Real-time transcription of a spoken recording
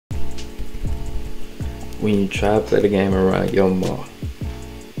when you try to play the game around your mom.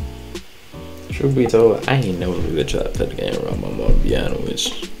 Truth be told, I ain't never really tried to play the game around my mom, to be honest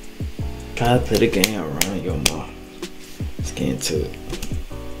with you. Try to play the game around your mom. Let's get into it.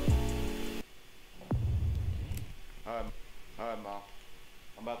 Alright, Mom.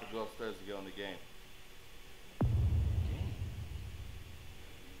 I'm about to go upstairs to get on the game. Game?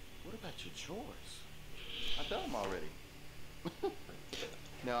 What about your chores? I done them already.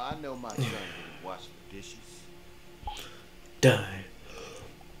 Now, I know my son didn't wash the dishes. Done.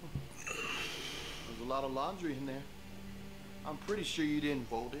 There's a lot of laundry in there. I'm pretty sure you didn't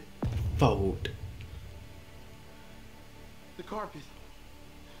fold it. Fold. The carpet.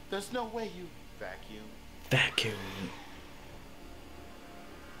 There's no way you vacuum. Vacuum.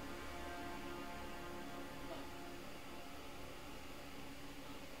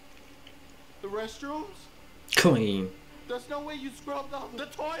 The restrooms? Clean. There's no way you scrubbed off the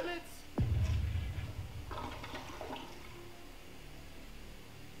toilets?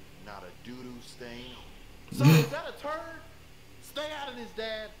 Not a doo-doo stain. So is that a turd? Stay out of this,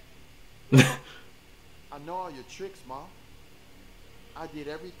 Dad. I know all your tricks, Mom. I did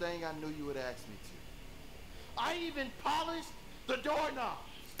everything I knew you would ask me to. I even polished the doorknobs.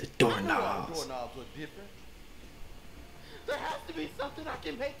 The I knew all doorknobs. the doorknobs were different. There has to be something I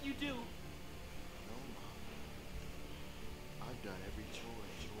can make you do. No, Mom. I've done every chore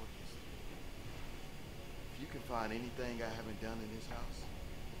in chore history. If you can find anything I haven't done in this house,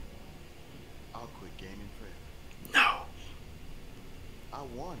 I'll quit gaming forever. No. I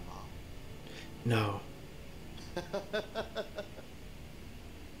won, Mom. No.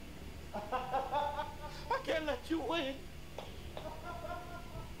 I can't let you win.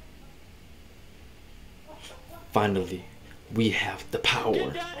 Finally, we have the power.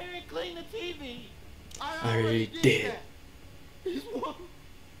 Get down here and clean the TV. I already did. That. He's won.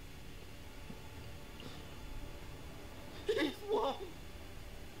 He's won.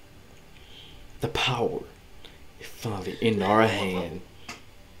 The power is finally in our hand.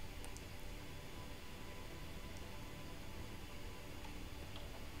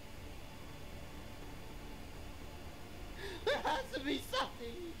 There has to be something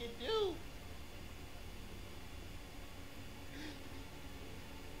you can do.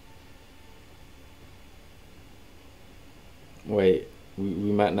 Wait,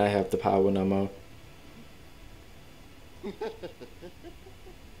 we might not have the power no more.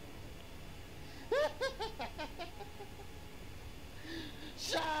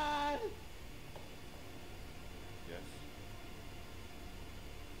 Shad! Yes?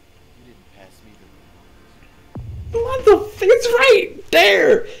 You didn't pass me the remote. What the it's right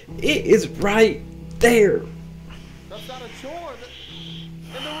there. It is right there. That's not a chore.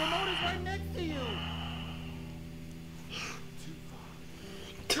 And the remote is right next to you.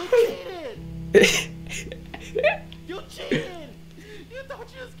 Too far. You cheated! You cheated! You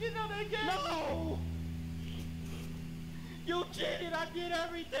thought you was getting on that game? No! You cheated! I did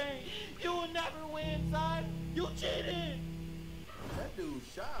everything! You will never win, son! You cheated! That dude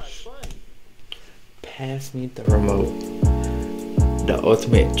Shad funny. Pass me the remote. The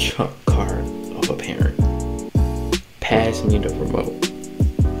ultimate trump card of a parent. Pass me the remote.